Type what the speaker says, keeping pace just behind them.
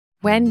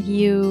When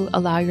you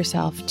allow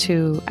yourself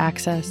to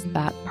access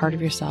that part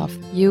of yourself,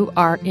 you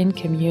are in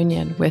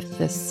communion with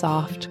this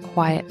soft,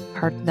 quiet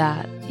part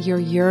that you're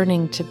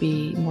yearning to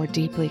be more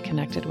deeply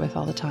connected with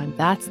all the time.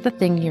 That's the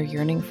thing you're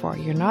yearning for.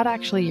 You're not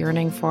actually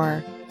yearning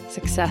for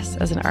success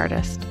as an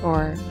artist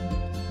or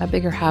a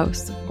bigger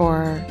house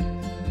or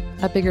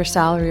a bigger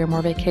salary or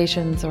more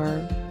vacations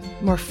or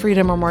more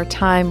freedom or more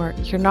time, or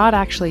you're not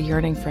actually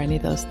yearning for any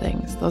of those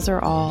things. Those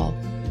are all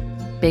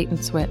bait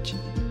and switch.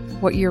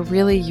 What you're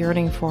really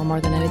yearning for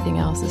more than anything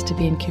else is to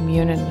be in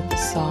communion with the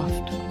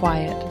soft,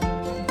 quiet,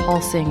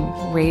 pulsing,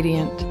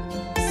 radiant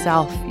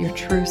self, your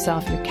true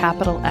self, your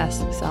capital S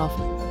self.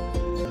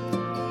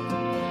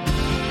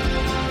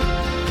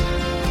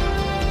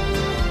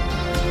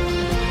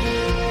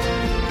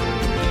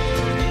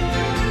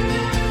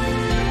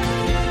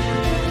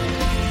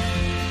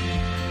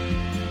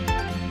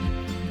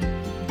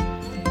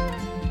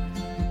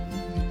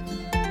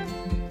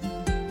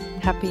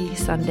 Happy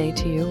Sunday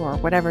to you, or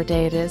whatever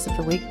day it is of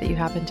the week that you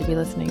happen to be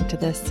listening to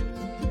this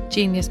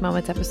Genius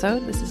Moments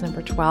episode. This is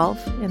number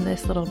 12 in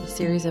this little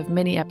series of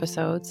mini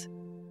episodes.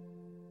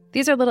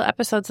 These are little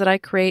episodes that I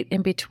create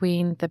in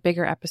between the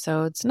bigger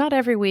episodes, not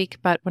every week,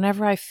 but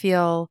whenever I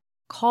feel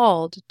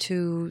called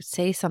to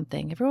say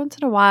something. Every once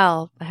in a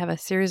while, I have a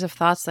series of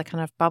thoughts that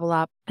kind of bubble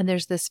up, and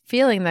there's this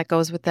feeling that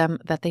goes with them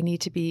that they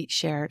need to be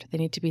shared. They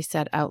need to be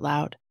said out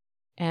loud.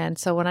 And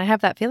so when I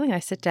have that feeling, I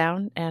sit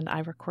down and I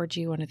record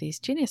you one of these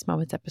Genius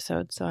Moments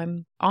episodes. So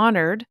I'm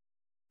honored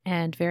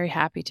and very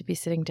happy to be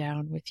sitting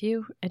down with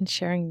you and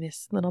sharing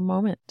this little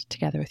moment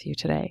together with you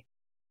today.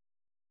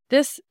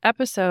 This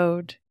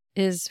episode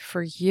is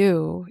for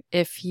you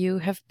if you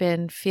have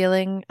been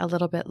feeling a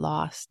little bit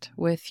lost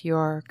with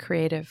your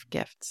creative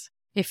gifts.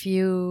 If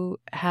you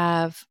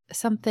have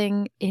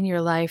something in your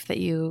life that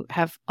you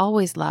have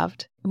always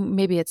loved,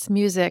 maybe it's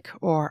music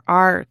or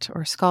art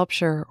or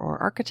sculpture or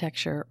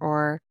architecture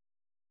or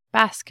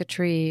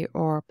basketry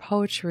or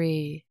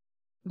poetry,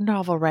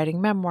 novel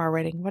writing, memoir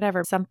writing,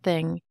 whatever,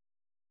 something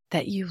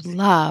that you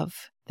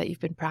love, that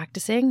you've been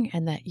practicing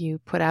and that you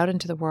put out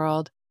into the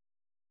world,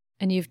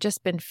 and you've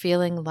just been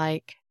feeling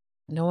like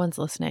no one's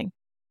listening,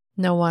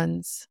 no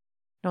one's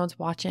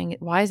watching.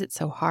 Why is it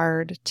so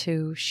hard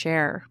to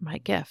share my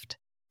gift?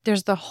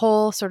 There's the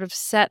whole sort of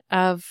set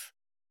of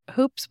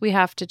hoops we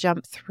have to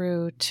jump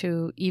through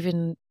to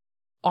even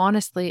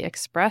honestly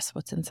express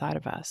what's inside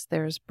of us.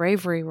 There's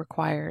bravery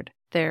required.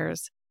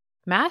 There's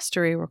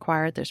mastery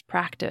required. There's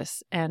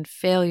practice and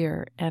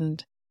failure.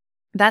 And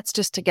that's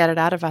just to get it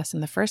out of us in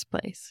the first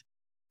place.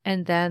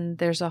 And then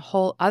there's a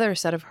whole other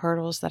set of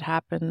hurdles that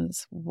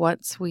happens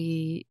once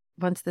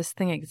this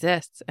thing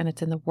exists and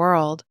it's in the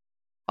world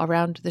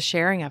around the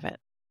sharing of it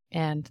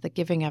and the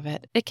giving of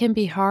it. It can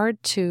be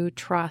hard to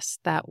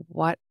trust that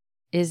what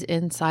is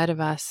inside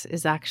of us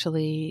is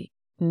actually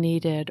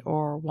needed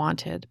or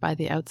wanted by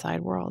the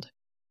outside world.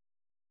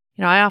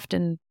 I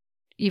often,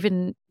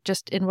 even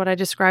just in what I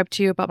described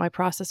to you about my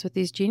process with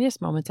these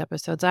Genius Moments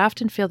episodes, I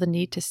often feel the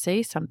need to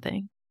say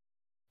something.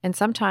 And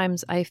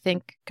sometimes I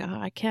think, God,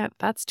 I can't,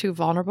 that's too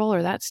vulnerable,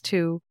 or that's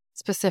too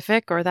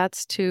specific, or I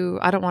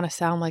don't want to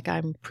sound like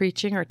I'm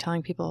preaching or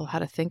telling people how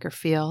to think or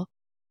feel.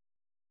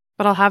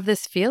 But I'll have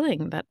this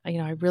feeling that,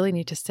 I really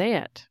need to say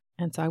it.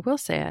 And so I will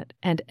say it.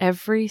 And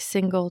every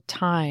single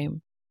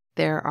time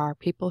there are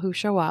people who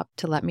show up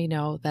to let me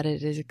know that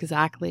it is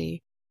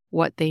exactly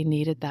what they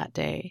needed that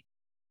day.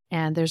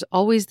 And there's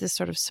always this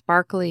sort of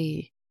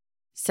sparkly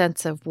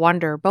sense of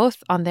wonder, both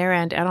on their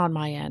end and on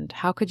my end.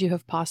 How could you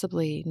have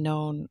possibly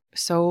known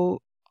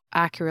so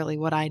accurately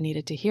what I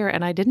needed to hear?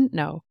 And I didn't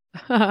know.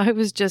 I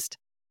was just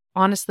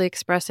honestly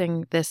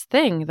expressing this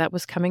thing that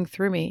was coming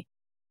through me.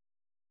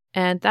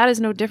 And that is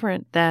no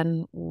different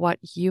than what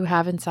you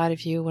have inside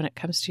of you when it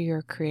comes to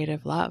your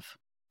creative love.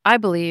 I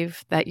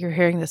believe that you're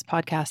hearing this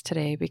podcast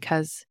today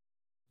because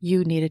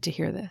you needed to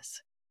hear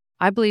this.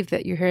 I believe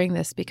that you're hearing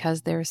this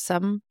because there's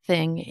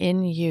something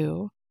in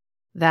you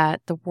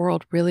that the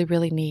world really,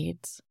 really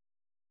needs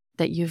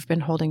that you've been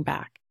holding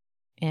back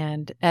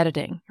and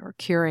editing or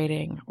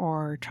curating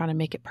or trying to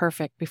make it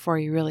perfect before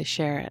you really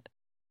share it.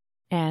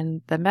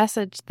 And the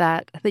message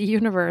that the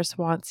universe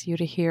wants you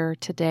to hear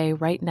today,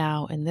 right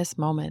now, in this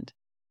moment,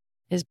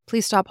 is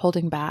please stop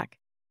holding back.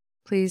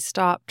 Please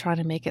stop trying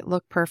to make it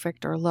look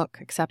perfect or look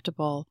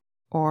acceptable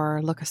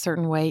or look a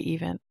certain way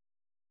even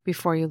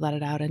before you let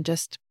it out. And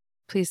just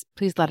please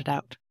let it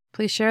out.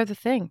 Please share the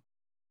thing.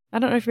 I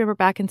don't know if you remember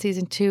back in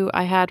season 2,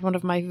 I had one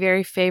of my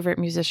very favorite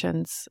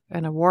musicians,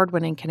 an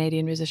award-winning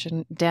Canadian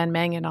musician, Dan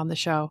Mangan, on the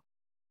show.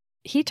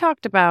 He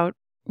talked about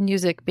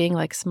music being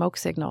like smoke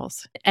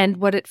signals and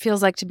what it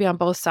feels like to be on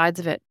both sides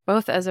of it,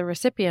 both as a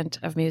recipient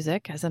of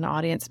music, as an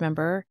audience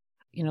member,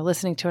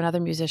 listening to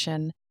another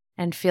musician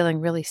and feeling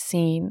really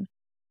seen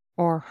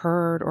or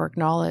heard or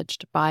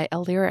acknowledged by a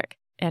lyric,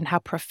 and how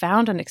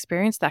profound an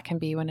experience that can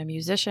be when a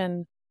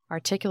musician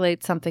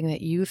articulates something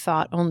that you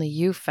thought only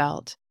you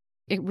felt.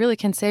 It really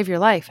can save your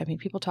life. I mean,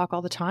 people talk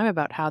all the time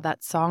about how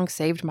that song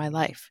saved my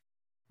life,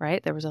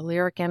 right? There was a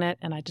lyric in it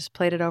and I just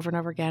played it over and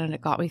over again and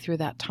it got me through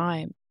that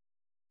time.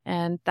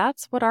 And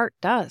that's what art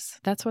does.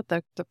 That's what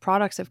the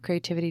products of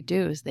creativity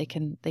do, is they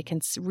can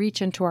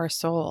reach into our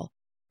soul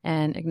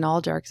and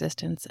acknowledge our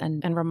existence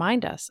and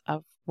remind us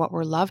of what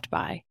we're loved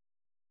by.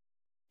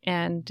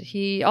 And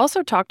he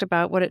also talked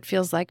about what it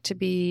feels like to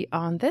be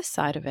on this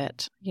side of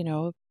it,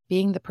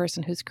 being the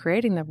person who's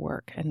creating the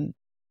work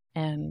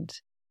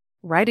and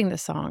writing the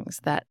songs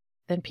that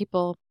then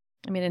people,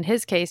 in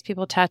his case,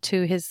 people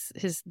tattoo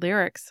his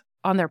lyrics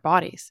on their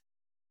bodies.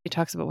 He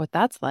talks about what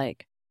that's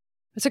like.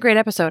 It's a great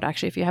episode,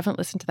 actually. If you haven't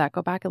listened to that,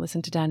 go back and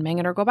listen to Dan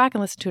Mangan, or go back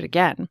and listen to it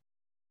again.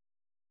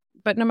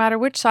 But no matter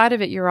which side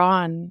of it you're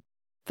on,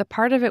 the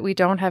part of it we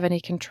don't have any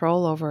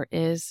control over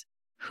is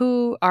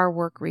who our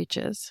work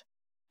reaches,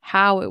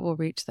 how it will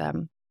reach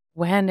them,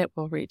 when it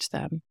will reach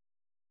them.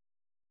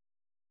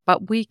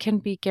 But we can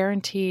be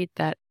guaranteed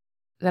that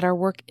our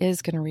work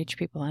is going to reach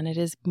people, and it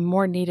is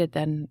more needed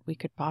than we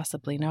could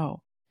possibly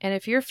know. And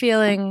if you're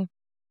feeling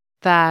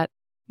that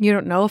you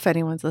don't know if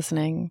anyone's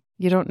listening,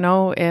 you don't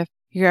know if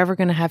you're ever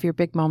going to have your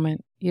big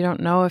moment, you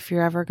don't know if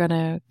you're ever going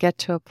to get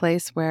to a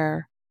place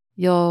where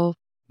you'll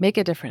make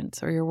a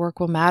difference or your work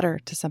will matter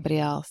to somebody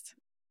else,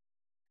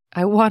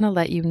 I want to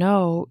let you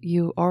know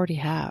you already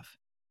have.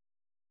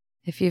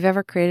 If you've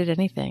ever created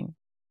anything,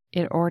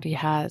 it already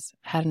has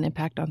had an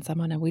impact on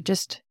someone, and we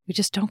just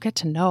don't get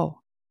to know.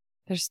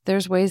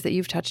 There's ways that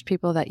you've touched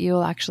people that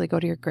you'll actually go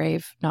to your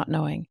grave not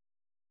knowing.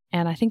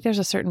 And I think there's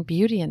a certain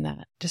beauty in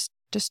that,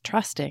 just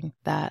trusting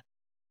that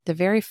the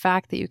very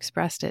fact that you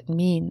expressed it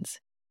means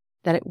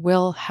that it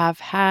will have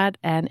had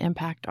an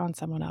impact on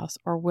someone else,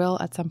 or will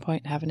at some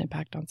point have an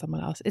impact on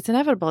someone else. It's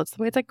inevitable. It's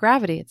like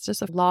gravity. It's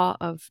just a law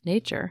of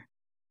nature.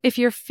 If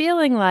you're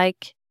feeling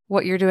like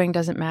what you're doing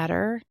doesn't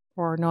matter,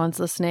 or no one's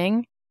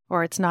listening,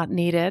 or it's not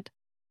needed,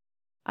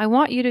 I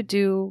want you to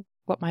do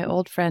what my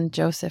old friend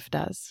Joseph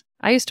does.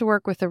 I used to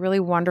work with a really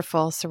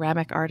wonderful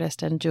ceramic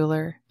artist and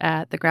jeweler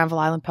at the Granville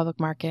Island Public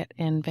Market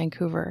in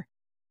Vancouver,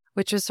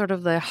 which was sort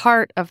of the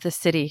heart of the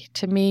city.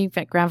 To me,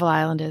 Granville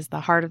Island is the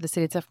heart of the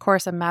city. It's, of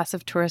course, a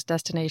massive tourist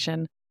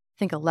destination. I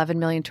think 11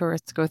 million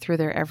tourists go through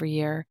there every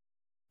year.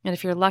 And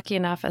if you're lucky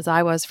enough, as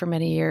I was for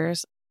many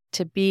years,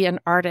 to be an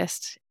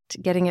artist,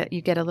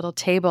 you get a little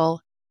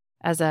table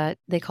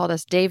they called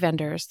us day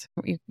vendors.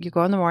 You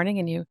go in the morning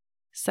and you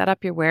set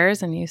up your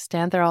wares and you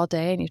stand there all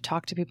day and you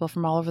talk to people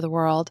from all over the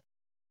world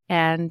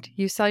and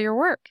you sell your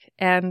work.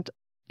 And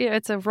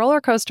it's a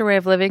roller coaster way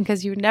of living,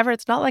 because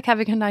it's not like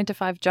having a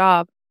 9-to-5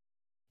 job.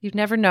 You'd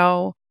never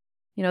know.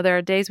 There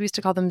are days, we used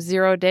to call them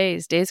 0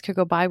 days. Days could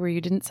go by where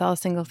you didn't sell a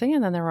single thing.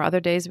 And then there were other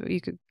days where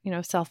you could,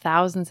 sell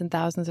thousands and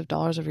thousands of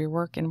dollars of your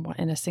work in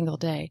a single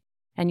day.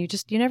 And you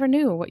never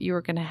knew what you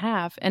were going to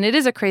have. And it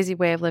is a crazy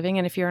way of living.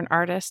 And if you're an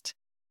artist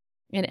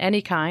in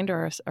any kind,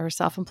 or a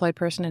self-employed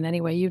person in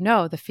any way,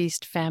 the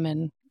feast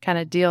famine kind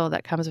of deal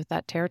that comes with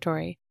that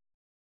territory.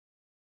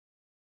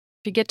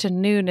 If you get to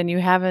noon and you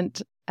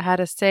haven't had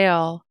a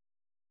sale,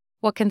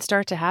 what can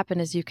start to happen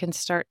is you can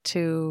start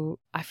to,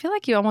 I feel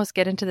like you almost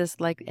get into this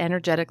like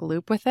energetic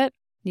loop with it.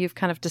 You've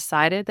kind of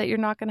decided that you're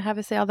not going to have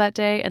a sale that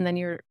day, and then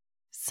you're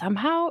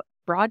somehow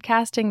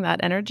broadcasting that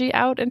energy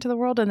out into the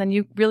world, and then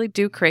you really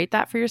do create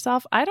that for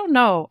yourself. I don't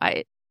know.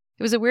 It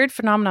was a weird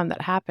phenomenon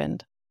that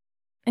happened.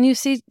 And you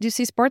see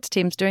sports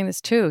teams doing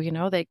this too.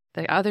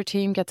 The other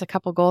team gets a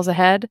couple goals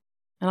ahead,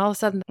 and all of a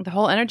sudden the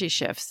whole energy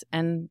shifts,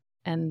 and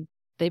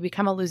they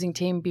become a losing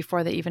team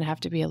before they even have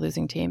to be a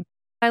losing team.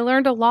 I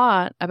learned a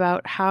lot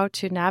about how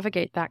to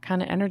navigate that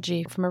kind of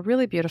energy from a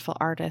really beautiful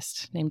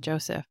artist named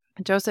Joseph.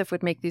 And Joseph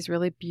would make these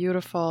really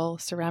beautiful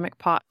ceramic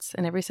pots,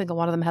 and every single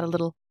one of them had a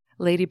little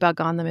ladybug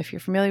on them. If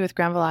you're familiar with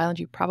Granville Island,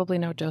 you probably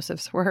know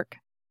Joseph's work.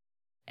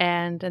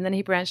 And then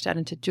he branched out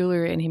into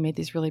jewelry, and he made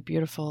these really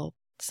beautiful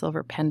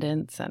silver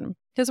pendants, and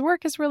his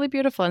work is really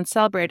beautiful and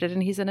celebrated,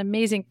 and he's an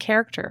amazing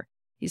character.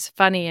 He's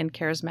funny and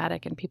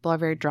charismatic, and people are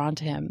very drawn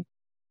to him.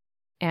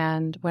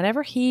 And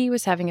whenever he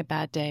was having a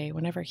bad day,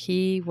 whenever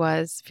he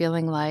was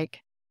feeling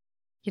like,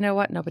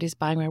 nobody's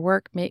buying my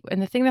work,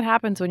 and the thing that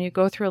happens when you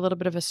go through a little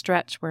bit of a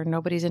stretch where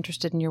nobody's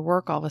interested in your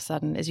work all of a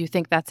sudden is you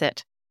think, that's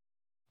it.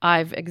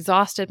 I've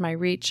exhausted my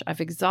reach.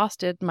 I've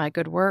exhausted my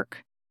good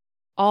work.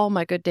 All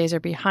my good days are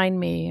behind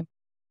me.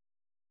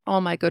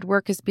 All my good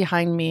work is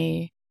behind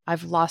me.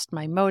 I've lost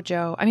my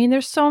mojo.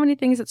 There's so many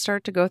things that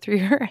start to go through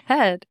your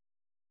head.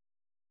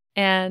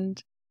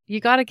 And you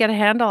got to get a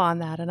handle on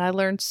that. And I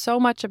learned so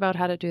much about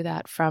how to do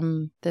that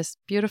from this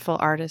beautiful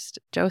artist,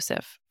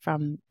 Joseph,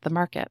 from the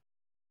market.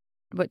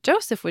 What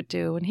Joseph would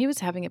do when he was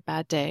having a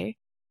bad day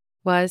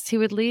was he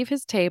would leave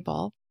his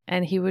table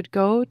and he would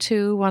go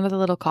to one of the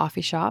little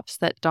coffee shops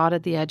that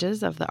dotted the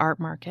edges of the art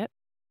market,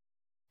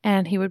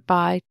 and he would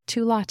buy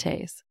 2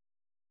 lattes.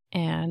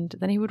 And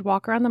then he would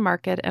walk around the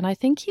market, and I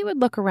think he would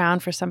look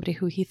around for somebody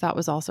who he thought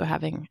was also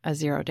having a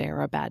 0 day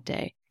or a bad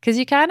day. Because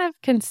you kind of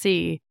can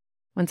see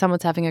when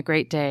someone's having a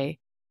great day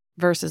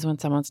versus when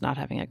someone's not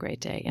having a great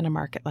day in a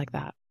market like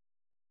that.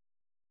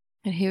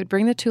 And he would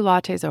bring the 2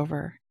 lattes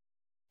over,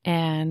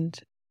 and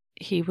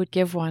he would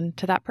give one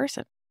to that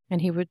person. And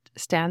he would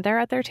stand there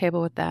at their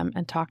table with them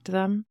and talk to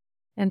them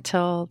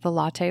until the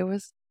latte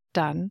was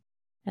done.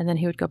 and then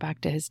he would go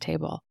back to his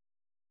table.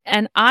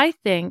 And I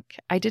think,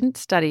 I didn't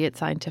study it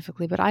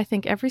scientifically, but I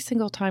think every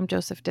single time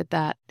Joseph did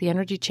that, the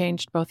energy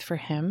changed both for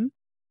him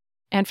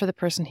and for the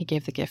person he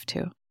gave the gift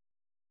to.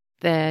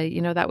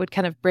 That would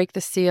kind of break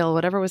the seal,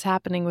 whatever was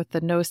happening with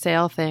the no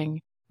sale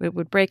thing, it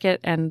would break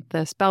it and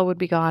the spell would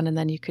be gone, and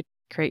then you could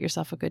create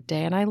yourself a good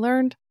day. And I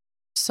learned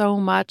so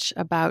much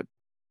about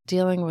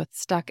dealing with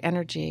stuck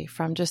energy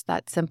from just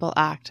that simple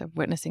act of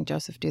witnessing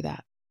Joseph do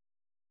that.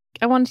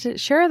 I wanted to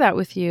share that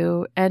with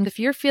you. And if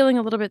you're feeling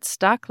a little bit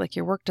stuck, like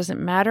your work doesn't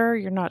matter,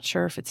 you're not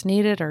sure if it's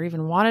needed or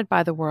even wanted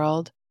by the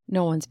world,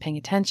 no one's paying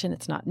attention,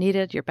 it's not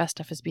needed, your best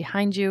stuff is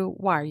behind you,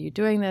 why are you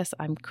doing this?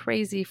 I'm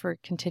crazy for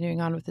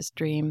continuing on with this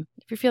dream.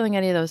 If you're feeling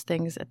any of those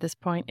things at this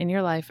point in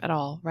your life at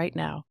all, right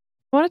now,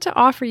 I wanted to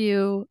offer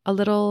you a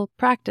little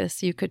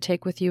practice you could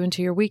take with you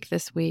into your week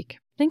this week.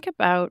 Think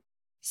about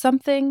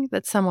something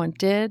that someone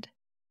did,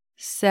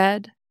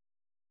 said,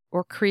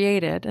 or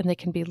created, and they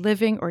can be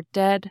living or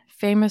dead,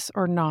 famous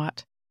or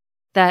not,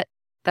 that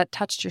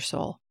touched your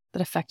soul,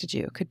 that affected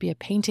you. It could be a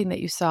painting that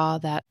you saw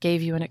that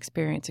gave you an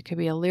experience. It could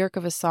be a lyric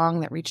of a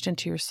song that reached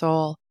into your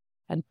soul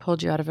and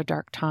pulled you out of a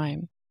dark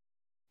time.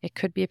 It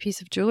could be a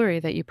piece of jewelry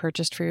that you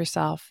purchased for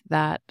yourself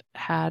that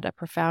had a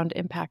profound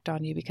impact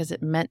on you because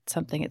it meant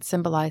something, it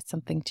symbolized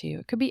something to you.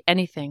 It could be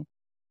anything.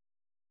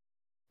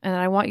 And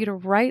I want you to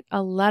write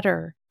a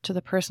letter to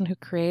the person who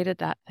created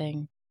that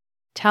thing,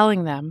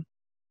 telling them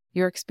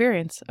your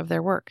experience of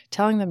their work,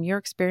 telling them your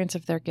experience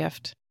of their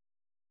gift.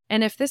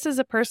 And if this is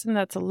a person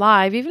that's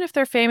alive, even if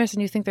they're famous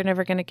and you think they're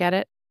never going to get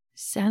it,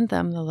 send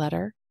them the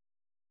letter.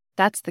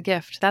 That's the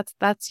gift.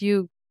 That's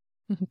you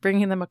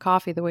bringing them a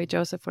coffee the way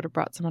Joseph would have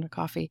brought someone a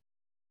coffee.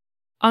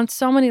 On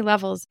so many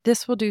levels,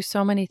 this will do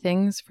so many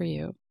things for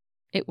you.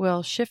 It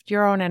will shift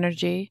your own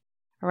energy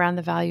around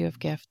the value of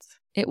gifts.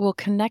 It will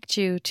connect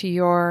you to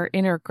your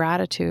inner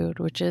gratitude,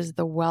 which is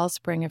the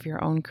wellspring of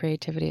your own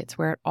creativity. It's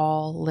where it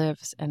all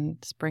lives and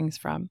springs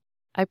from.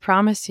 I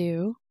promise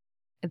you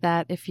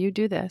that if you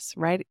do this,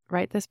 write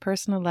this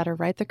person a letter,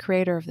 write the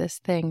creator of this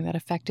thing that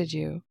affected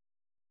you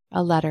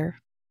a letter.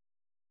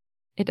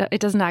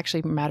 It doesn't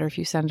actually matter if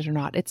you send it or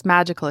not. It's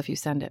magical if you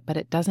send it, but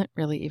it doesn't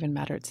really even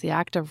matter. It's the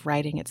act of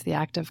writing. It's the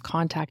act of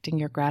contacting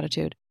your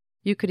gratitude.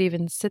 You could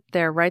even sit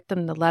there, write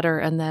them the letter,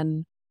 and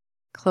then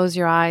close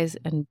your eyes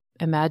and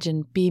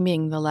imagine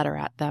beaming the letter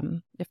at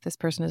them if this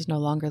person is no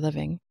longer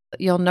living.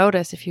 You'll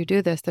notice if you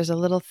do this, there's a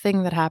little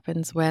thing that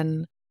happens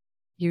when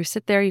you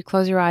sit there, you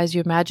close your eyes,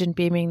 you imagine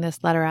beaming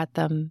this letter at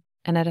them,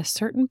 and at a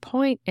certain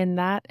point in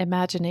that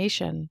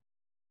imagination,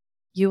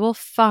 you will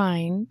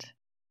find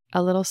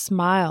a little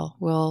smile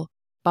will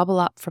bubble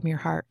up from your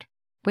heart.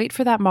 Wait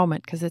for that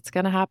moment because it's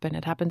going to happen.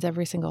 It happens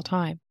every single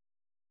time.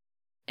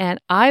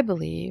 And I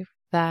believe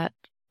that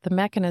the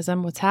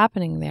mechanism, what's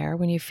happening there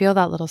when you feel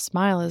that little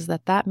smile is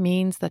that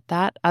means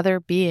that other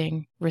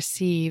being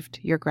received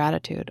your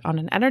gratitude on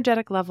an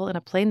energetic level in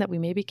a plane that we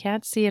maybe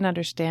can't see and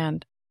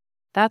understand.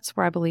 That's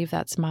where I believe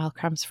that smile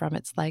comes from.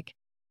 It's like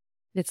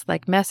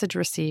message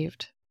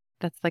received.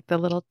 That's like the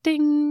little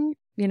ding,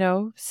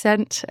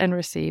 sent and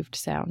received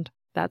sound.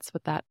 That's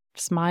what that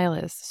smile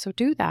is. So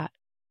do that.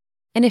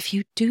 And if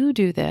you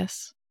do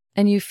this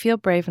and you feel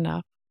brave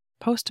enough,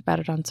 post about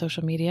it on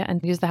social media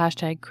and use the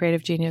hashtag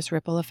Creative Genius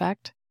Ripple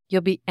Effect.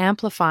 You'll be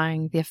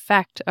amplifying the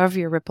effect of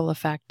your ripple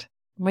effect.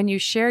 When you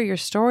share your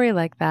story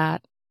like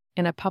that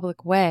in a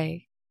public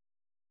way,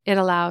 it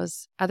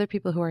allows other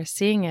people who are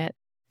seeing it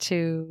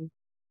to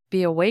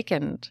be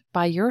awakened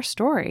by your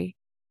story.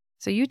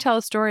 So you tell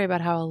a story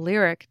about how a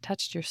lyric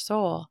touched your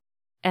soul,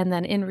 and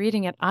then in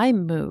reading it,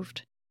 I'm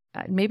moved,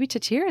 maybe to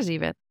tears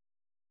even.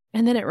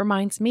 And then it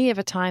reminds me of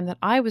a time that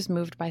I was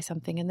moved by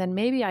something. And then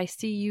maybe I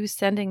see you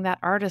sending that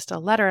artist a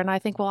letter and I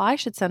think, well, I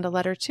should send a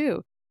letter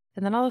too.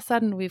 And then all of a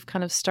sudden we've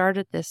kind of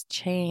started this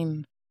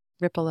chain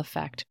ripple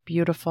effect,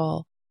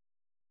 beautiful,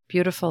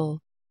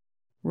 beautiful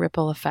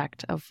ripple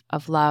effect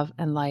of love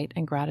and light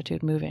and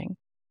gratitude moving.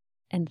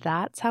 And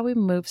that's how we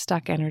move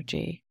stuck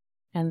energy.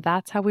 And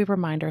that's how we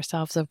remind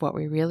ourselves of what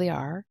we really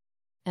are.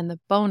 And the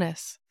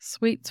bonus,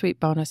 sweet, sweet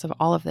bonus of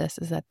all of this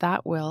is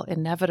that will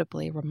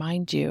inevitably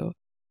remind you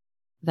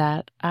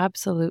that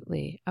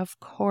absolutely, of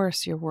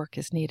course, your work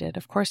is needed.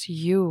 Of course,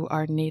 you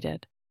are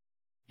needed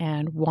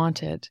and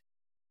wanted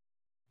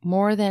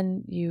more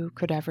than you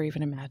could ever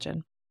even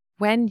imagine.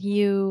 When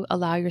you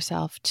allow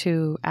yourself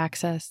to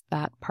access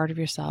that part of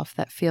yourself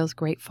that feels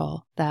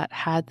grateful, that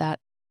had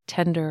that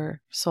tender,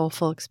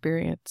 soulful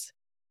experience,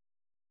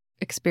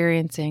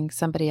 experiencing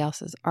somebody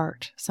else's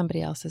art,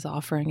 somebody else's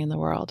offering in the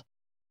world,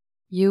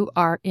 you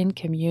are in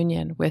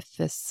communion with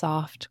this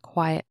soft,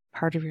 quiet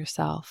part of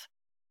yourself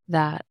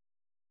that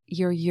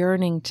you're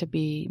yearning to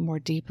be more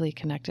deeply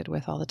connected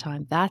with all the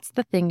time. That's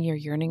the thing you're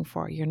yearning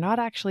for. You're not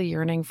actually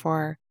yearning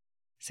for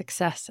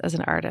success as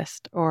an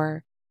artist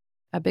or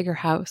a bigger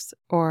house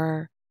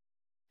or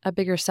a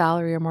bigger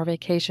salary or more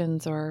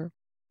vacations or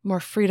more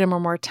freedom or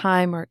more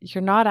time, or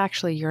you're not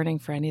actually yearning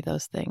for any of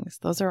those things.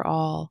 Those are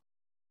all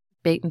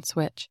bait and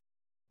switch.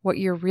 What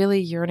you're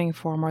really yearning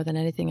for more than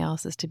anything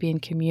else is to be in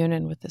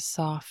communion with this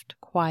soft,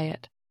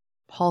 quiet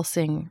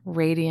pulsing,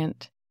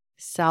 radiant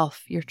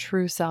self, your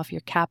true self,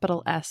 your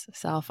capital S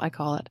self, I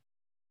call it.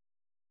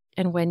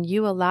 And when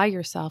you allow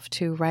yourself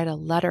to write a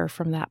letter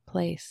from that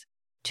place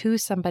to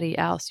somebody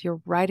else,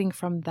 you're writing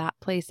from that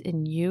place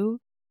in you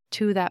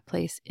to that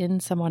place in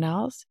someone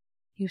else,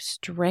 you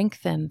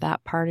strengthen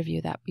that part of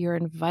you, that you're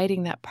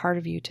inviting that part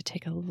of you to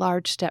take a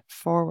large step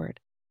forward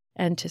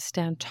and to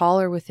stand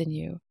taller within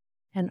you.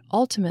 And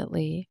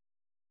ultimately,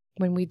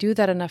 when we do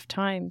that enough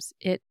times,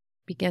 it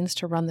begins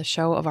to run the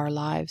show of our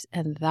lives.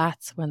 And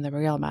that's when the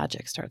real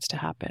magic starts to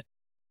happen.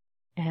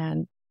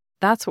 And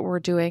that's what we're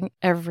doing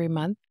every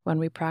month when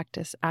we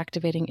practice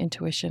activating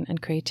intuition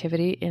and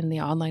creativity in the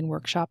online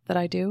workshop that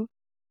I do.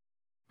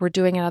 We're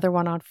doing another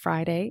one on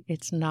Friday.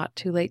 It's not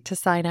too late to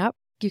sign up.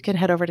 You can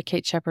head over to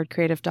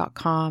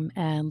kateshepardcreative.com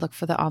and look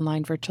for the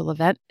online virtual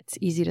event. It's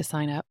easy to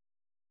sign up.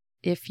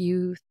 If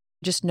you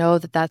just know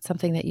that that's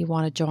something that you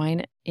want to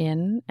join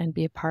in and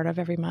be a part of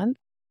every month,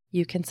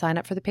 you can sign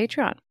up for the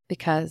Patreon,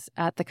 because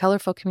at the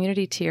Colorful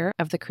Community tier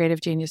of the Creative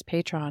Genius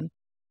Patreon,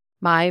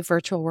 my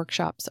virtual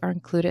workshops are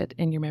included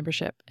in your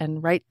membership.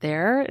 And right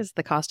there is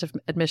the cost of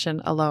admission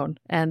alone.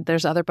 And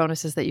there's other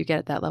bonuses that you get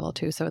at that level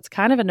too. So it's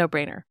kind of a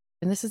no-brainer.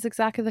 And this is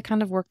exactly the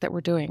kind of work that we're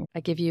doing.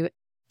 I give you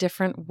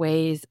different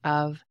ways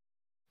of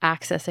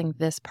accessing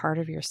this part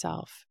of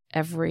yourself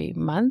every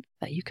month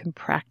that you can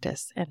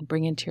practice and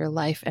bring into your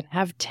life and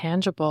have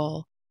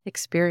tangible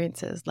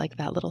experiences, like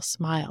that little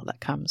smile that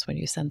comes when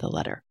you send the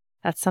letter.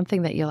 That's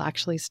something that you'll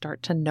actually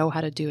start to know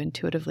how to do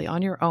intuitively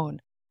on your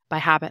own by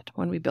habit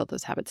when we build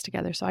those habits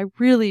together. So I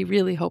really,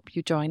 really hope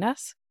you join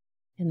us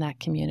in that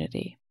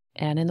community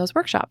and in those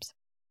workshops.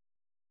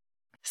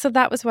 So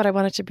that was what I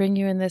wanted to bring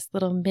you in this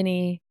little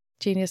mini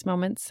Genius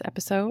Moments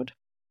episode.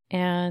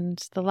 And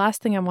the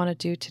last thing I want to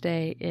do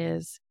today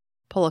is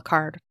pull a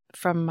card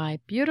from my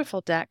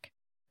beautiful deck.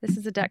 This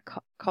is a deck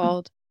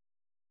called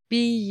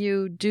Be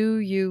You, Do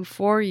You,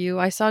 For You.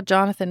 I saw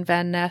Jonathan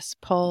Van Ness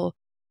pull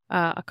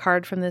a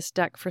card from this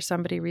deck for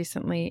somebody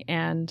recently,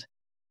 and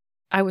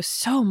I was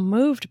so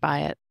moved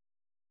by it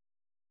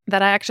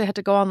that I actually had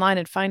to go online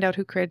and find out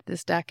who created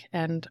this deck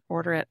and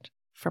order it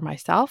for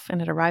myself.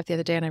 And it arrived the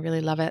other day and I really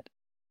love it.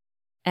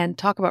 And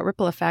talk about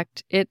ripple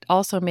effect. It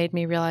also made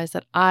me realize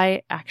that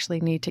I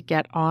actually need to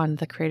get on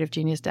the Creative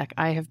Genius deck.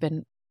 I have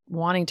been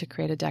wanting to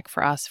create a deck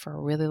for us for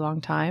a really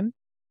long time,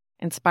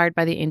 inspired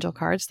by the angel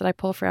cards that I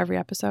pull for every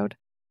episode.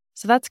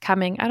 So that's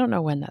coming. I don't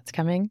know when that's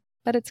coming,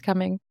 but it's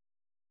coming.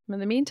 In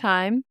the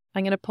meantime,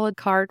 I'm going to pull a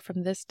card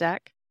from this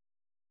deck.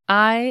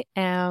 I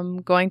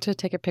am going to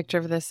take a picture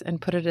of this and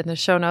put it in the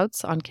show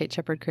notes on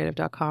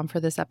kateshepardcreative.com for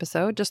this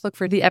episode. Just look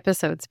for the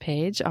episodes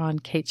page on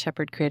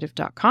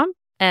kateshepardcreative.com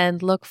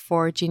and look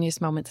for Genius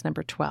Moments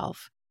number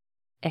 12.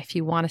 If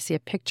you want to see a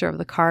picture of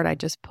the card I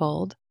just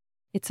pulled,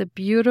 it's a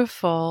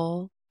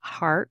beautiful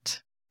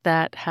heart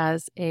that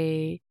has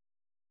a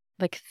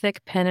thick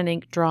pen and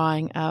ink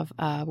drawing of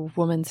a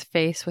woman's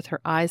face with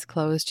her eyes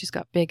closed. She's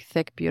got big,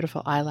 thick,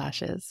 beautiful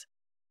eyelashes.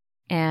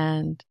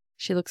 And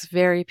she looks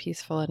very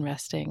peaceful and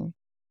resting,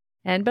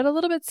 but a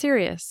little bit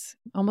serious,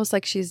 almost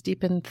like she's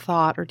deep in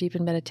thought or deep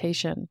in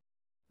meditation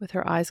with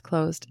her eyes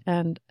closed.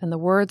 And the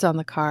words on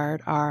the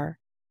card are,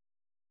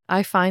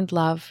 I find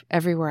love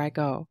everywhere I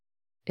go.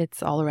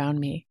 It's all around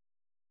me.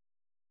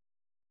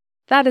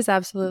 That is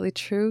absolutely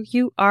true.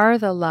 You are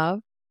the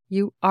love.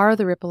 You are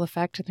the ripple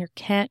effect, and there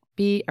can't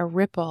be a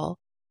ripple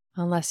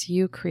unless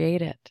you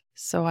create it.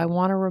 So I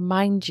want to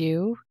remind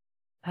you,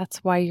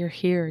 that's why you're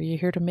here. You're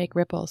here to make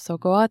ripples. So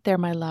go out there,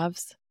 my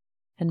loves,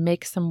 and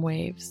make some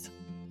waves.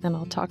 And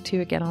I'll talk to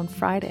you again on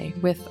Friday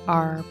with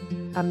our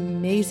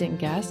amazing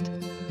guest,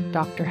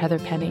 Dr. Heather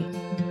Penny.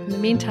 In the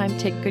meantime,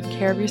 take good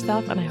care of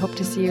yourself, and I hope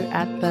to see you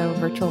at the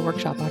virtual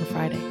workshop on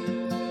Friday.